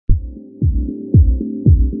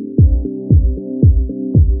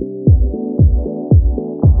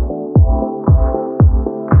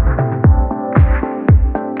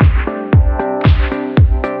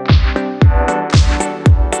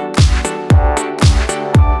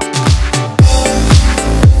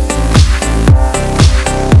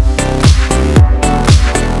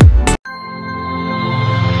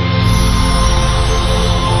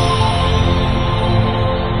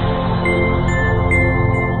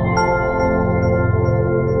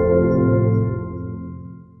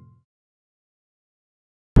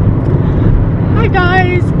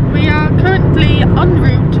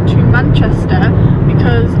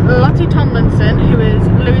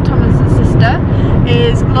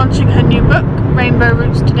is launching her new book, Rainbow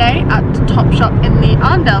Roots, today at Topshop in the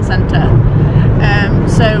Arndale Centre.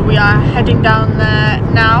 So we are heading down there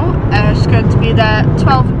now. She's going to be there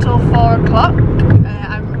 12 until 4 o'clock.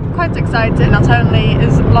 I'm quite excited. Not only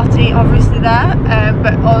is Lottie obviously there,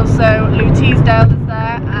 but also Teasdale is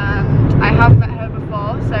there, and I have met her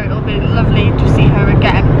before, so it'll be lovely to see her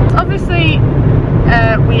again. Obviously,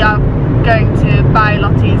 we are going to buy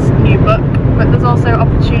Lottie's new book, but there's also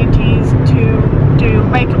opportunities to do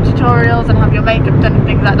makeup tutorials and have your makeup done and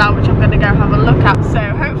things like that, which I'm going to go have a look at. So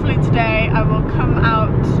hopefully today I will come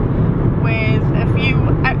out with a few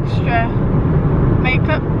extra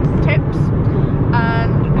makeup tips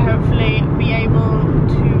and hopefully be able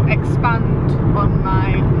to expand on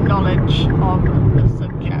my knowledge of the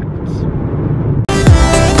subject.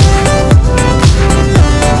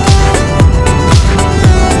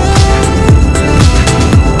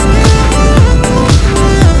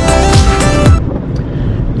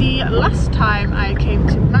 Last time I came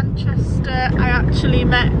to Manchester, I actually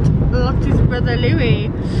met Lottie's brother Louis.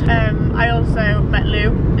 I also met Lou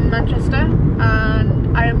in Manchester,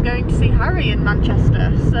 and I am going to see Harry in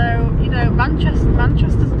Manchester. So, you know,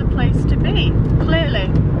 Manchester's the place to be, clearly.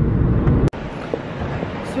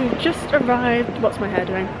 So we've just arrived. What's my hair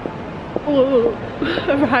doing? Oh,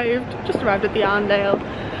 just arrived at the Arndale,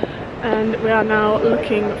 and we are now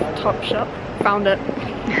looking for Topshop. Found it.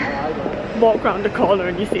 Walk around the corner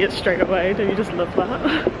and you see it straight away. Don't you just love that?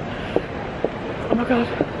 Oh my god.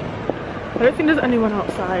 I don't think there's anyone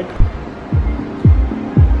outside.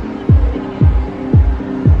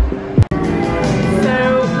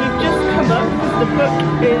 So we've just come up because the book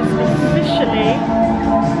is officially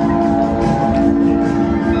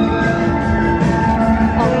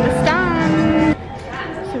on the stand.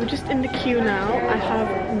 So we're just in the queue now. I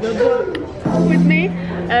have the book with me.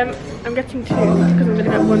 I'm getting two because I'm going to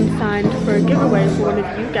get one signed for a giveaway for one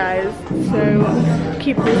of you guys, so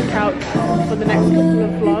keep a lookout for the next couple of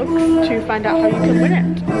vlogs to find out how you can win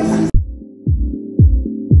it.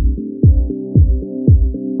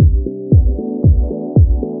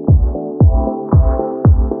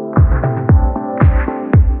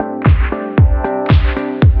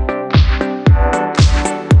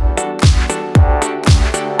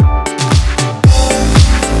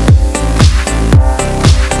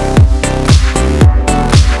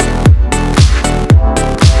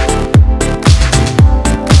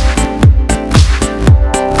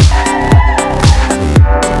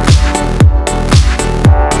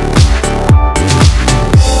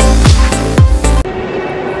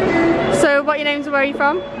 Where are you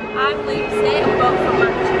from? I'm Lucy, I'm both from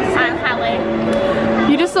Manchester. I'm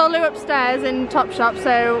Hallie. You just saw Lou upstairs in Topshop,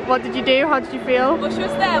 so what did you do? How did you feel? Well, she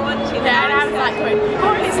was there, wasn't she? There, and I was like going,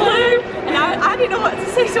 oh, it's Lou! And I didn't know what to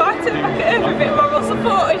say, so I had to back at her for a bit of moral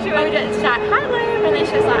support. And she went to shout, hi Lou! And then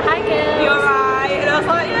she was like, hi girls! You alright? And I was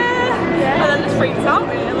like, yeah! And then just freaked out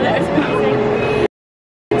really. It was amazing.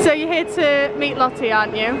 So you're here to meet Lottie,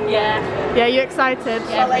 aren't you? Yeah. Yeah, you excited?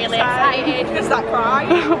 Yeah, really excited. Just that cry.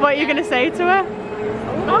 What are you going to say to her?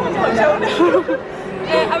 Oh, I don't know.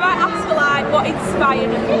 I might ask her like what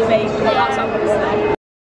inspired her to make, but that's what I'm going to say.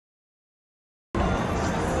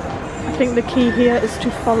 I think the key here is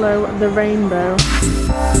to follow the rainbow.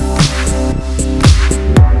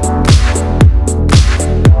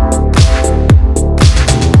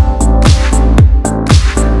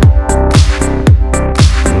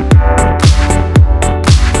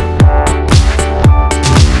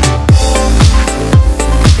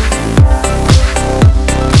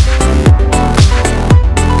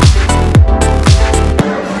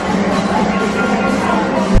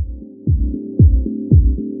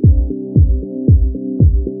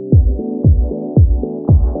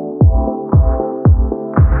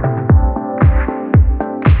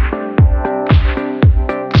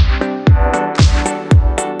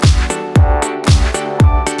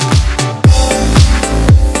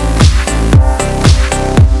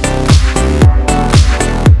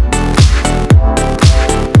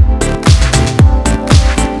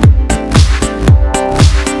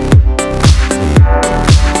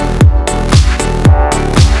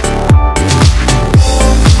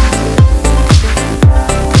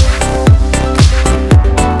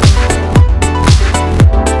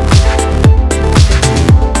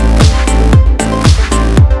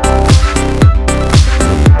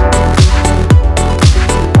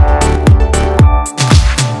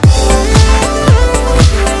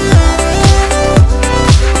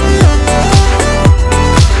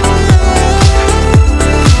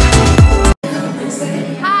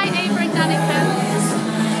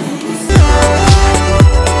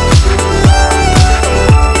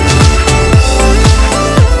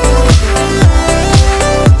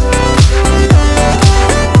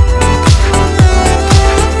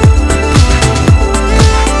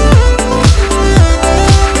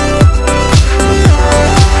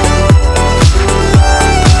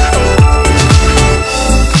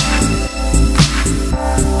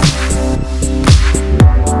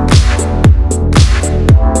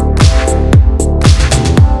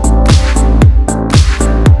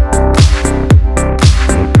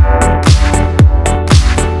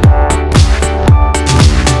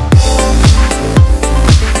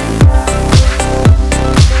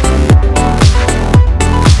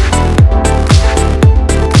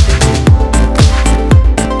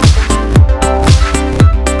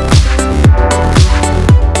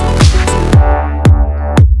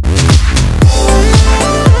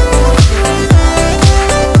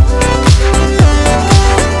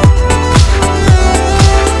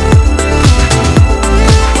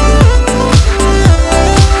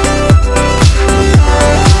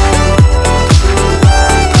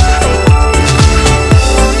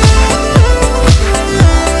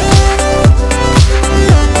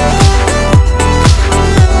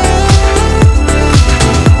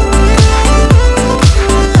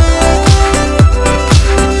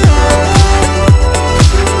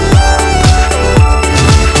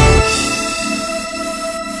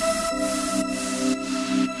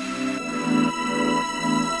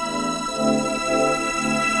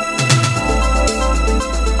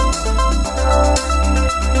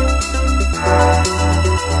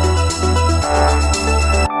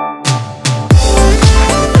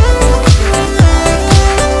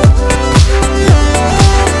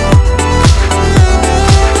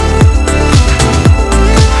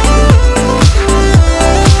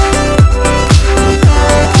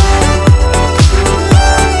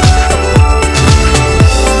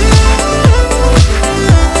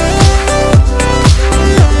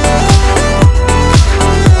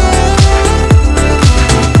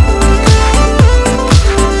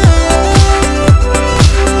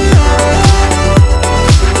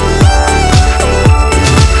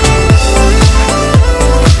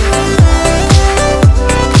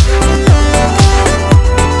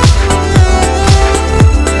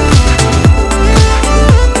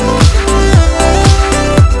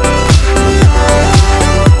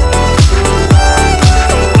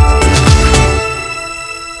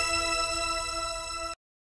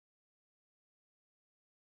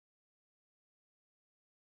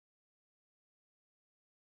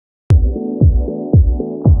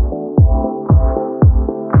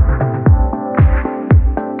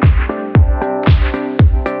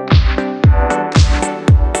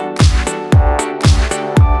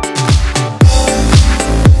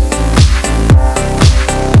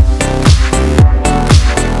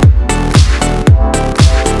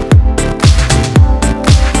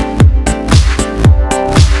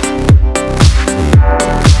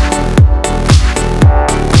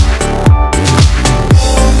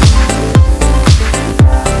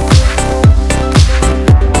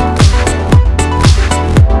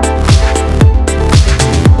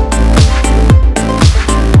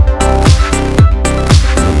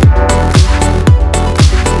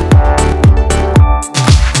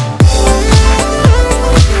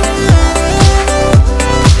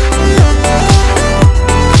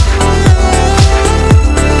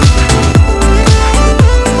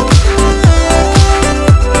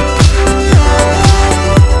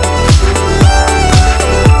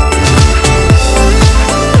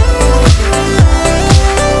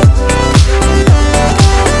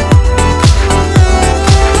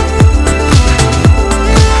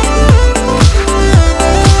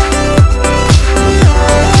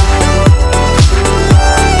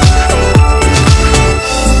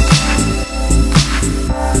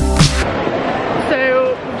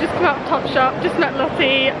 Topshop, just met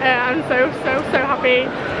Lottie. I'm so happy.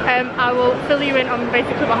 I will fill you in on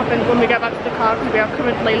basically what happened when we get back to the car because we are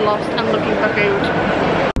currently lost and looking for food.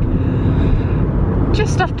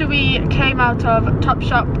 Just after we came out of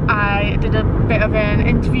Topshop, I did a bit of an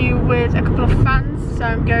interview with a couple of fans, so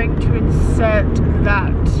I'm going to insert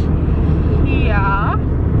that here.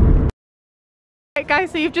 Right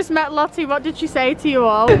guys, so you've just met Lottie. What did she say to you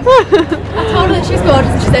all? I told her that she's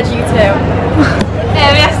gorgeous and she said you too.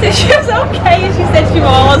 I asked if she was okay and she said she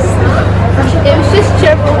was. It was just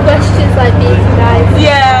general questions like being nice.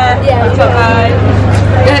 Yeah, that's what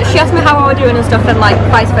she asked me how I was doing and stuff and like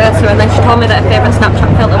vice versa, and then she told me that her favourite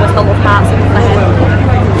Snapchat filter was the love hearts in the head.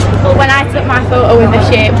 Well, when I took my photo with the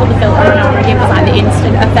shape, put the filter on already, it was like the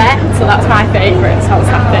instant effect, so that's my favourite, so I was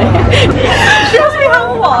happy. She asked me how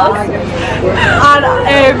I was, and I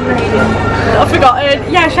forgot it.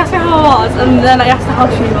 Yeah, she asked me how I was, and then I asked her how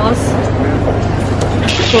she was.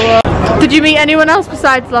 Cool. Did you meet anyone else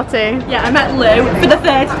besides Lottie? Yeah, I met Lou for the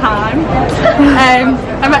third time.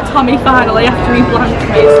 I met Tommy finally after he blanked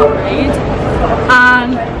me, sorry.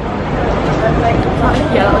 And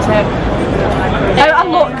yeah, that was it. And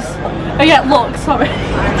Lux. Oh yeah, Lux, sorry.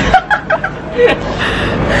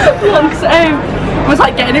 Lux was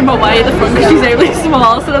like getting in my way at the front because she's really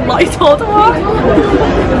small, so then Lottie told her off.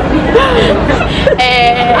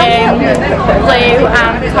 Lou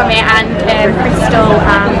and Tommy and Crystal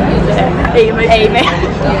and Amy.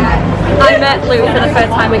 I met Lou for the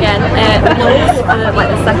first time again, Lux for like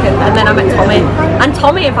the second, and then I met Tommy. And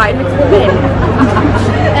Tommy invited me to the bin.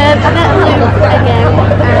 I met Lou again.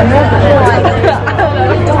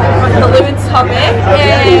 Lou and Tommy.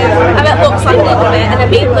 I met Lux like a little bit, and I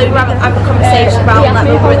meet Lou have a conversation about like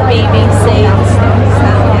we were at the BBC and stuff. So,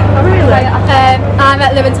 yeah. Oh, really? I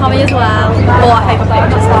met Lou and Tommy as well. Oh, I hate my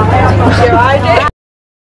pictures. Your idea.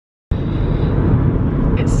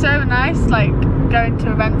 It's so nice like going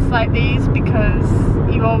to events like these because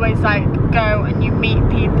you always like go and you meet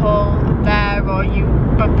people there, or you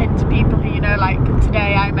bump into people who, you know, like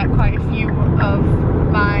today I met quite a few of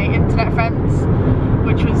my internet friends,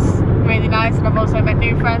 which was really nice, and I've also met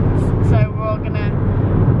new friends, so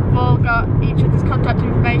we've all got each other's contact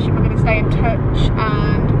information. We're going to stay in touch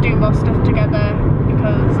and do more stuff together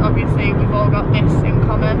because obviously we've all got this in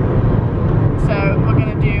common, so we're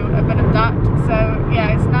going to do a bit of that. So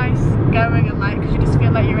yeah, it's nice going and like, because you just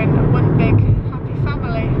feel like you're in one big happy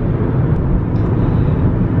family.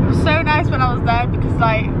 It was so nice when I was there because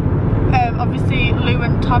like obviously Lou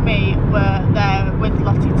and Tommy were there with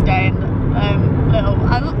Lottie today, and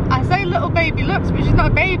I say little baby Lux, but she's not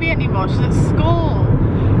a baby anymore, she's at school,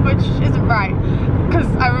 which isn't right because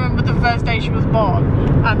I remember the first day she was born,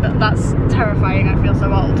 and that's terrifying. I feel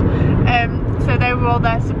so old. So they were all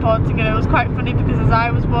there supporting, and it was quite funny because as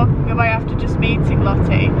I was walking away after just meeting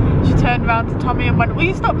Lottie, she turned around to Tommy and went, "Will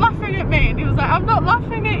you stop laughing at me?" And he was like, "I'm not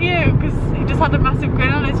laughing at you," because he just had a massive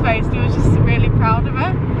grin on his face and he was just really proud of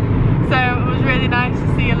her. So it was really nice to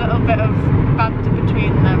see a little bit of banter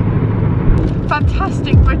between them.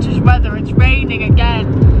 Fantastic British weather, it's raining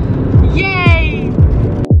again. Yay!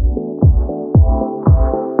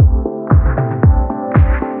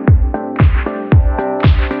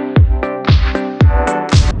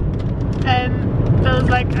 There was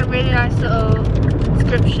like a really nice little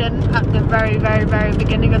description at the very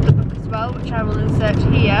beginning of the book as well, which I will insert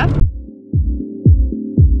here.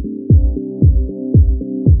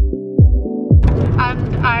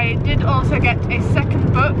 And I did also get a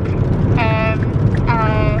second book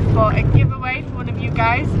for a giveaway for one of you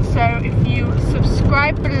guys, so if you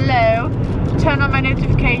subscribe below, turn on my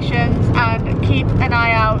notifications and keep an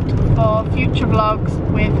eye out for future vlogs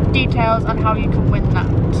with details on how you can win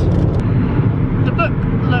that. The book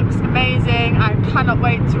looks amazing. I cannot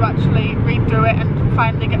wait to actually read through it and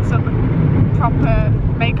finally get some proper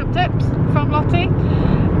makeup tips from Lottie.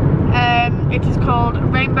 It is called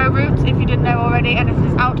Rainbow Roots, if you didn't know already, and it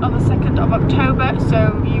is out on the 2nd of October,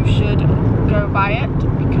 so you should go buy it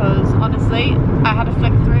because honestly I had a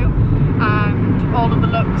flick through and all of the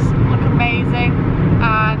looks look amazing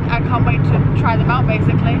and I can't wait to try them out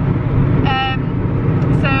basically.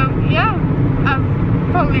 So yeah, I've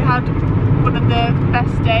probably had one of the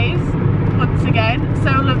best days once again.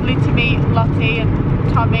 So lovely to meet Lottie and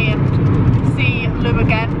Tommy and see Lou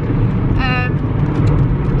again.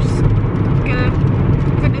 Just gonna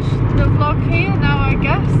finish the vlog here now, I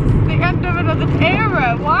guess. The end of another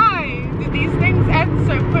era. Why did these things end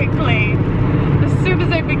so quickly? As soon as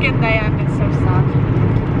they begin they end. It's so sad.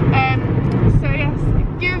 So yes,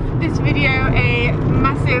 give this video a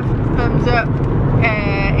massive thumbs up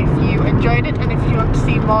if you enjoyed it and if you want to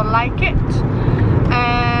see more like it.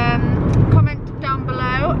 Comment down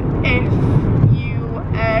below if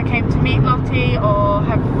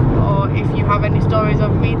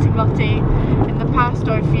Lottie in the past,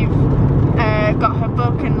 or if you've got her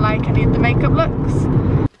book and like any of the makeup looks.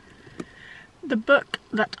 The book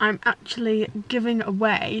that I'm actually giving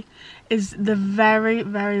away is the very,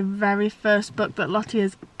 very, very first book that Lottie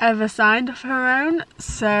has ever signed of her own.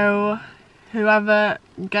 So whoever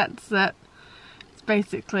gets it, it's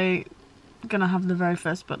basically gonna have the very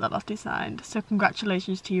first book that Lottie signed. So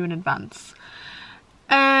congratulations to you in advance.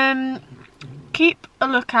 Keep a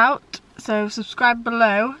lookout, so subscribe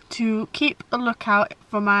below to keep a lookout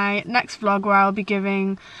for my next vlog, where I'll be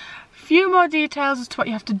giving few more details as to what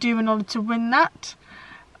you have to do in order to win that.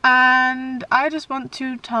 And I just want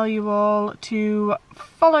to tell you all to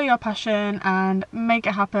follow your passion and make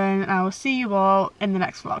it happen, and I will see you all in the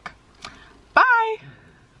next vlog. Bye!